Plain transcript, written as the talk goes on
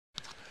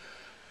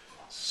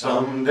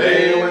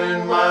Someday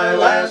when my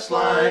last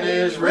line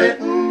is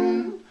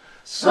written,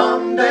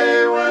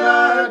 someday when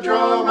I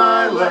draw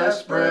my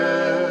last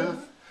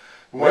breath,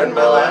 when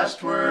my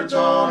last words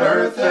on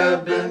earth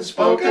have been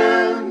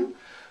spoken,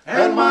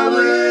 and my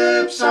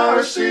lips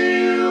are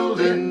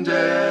sealed in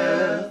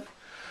death,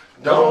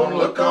 don't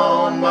look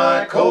on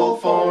my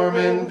cold form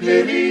in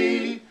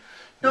pity,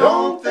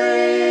 don't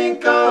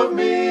think of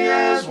me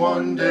as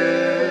one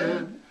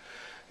dead.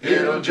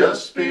 It'll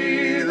just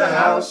be the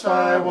house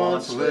I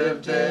once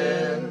lived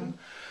in.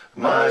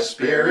 My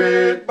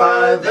spirit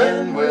by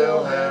then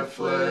will have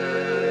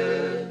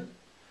fled.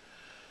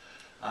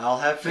 I'll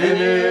have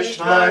finished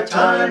my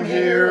time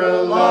here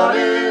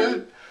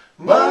allotted,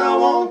 but I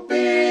won't be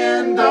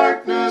in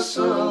darkness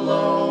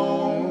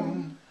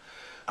alone.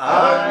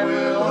 I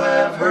will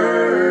have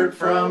heard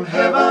from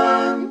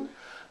heaven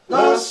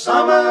the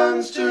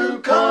summons to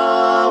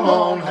come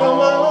on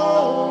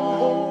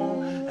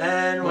home.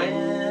 And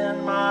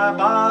when my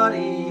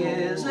body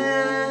is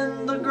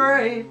in the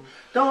grave,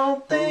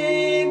 don't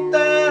think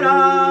that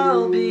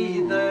I'll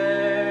be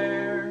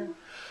there.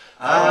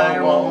 I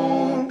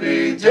won't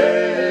be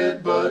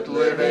dead but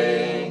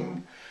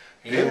living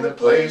in the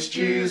place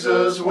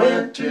Jesus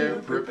went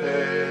to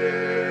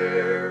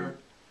prepare.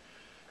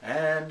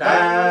 And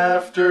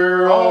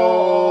after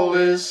all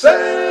is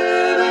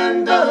said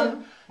and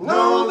done,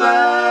 know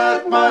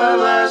that my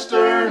last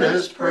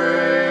earnest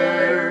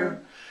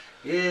prayer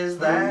is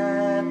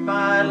that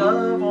my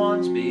loved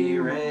ones be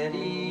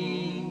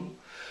ready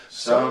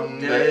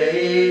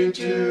someday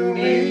to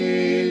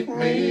meet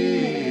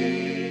me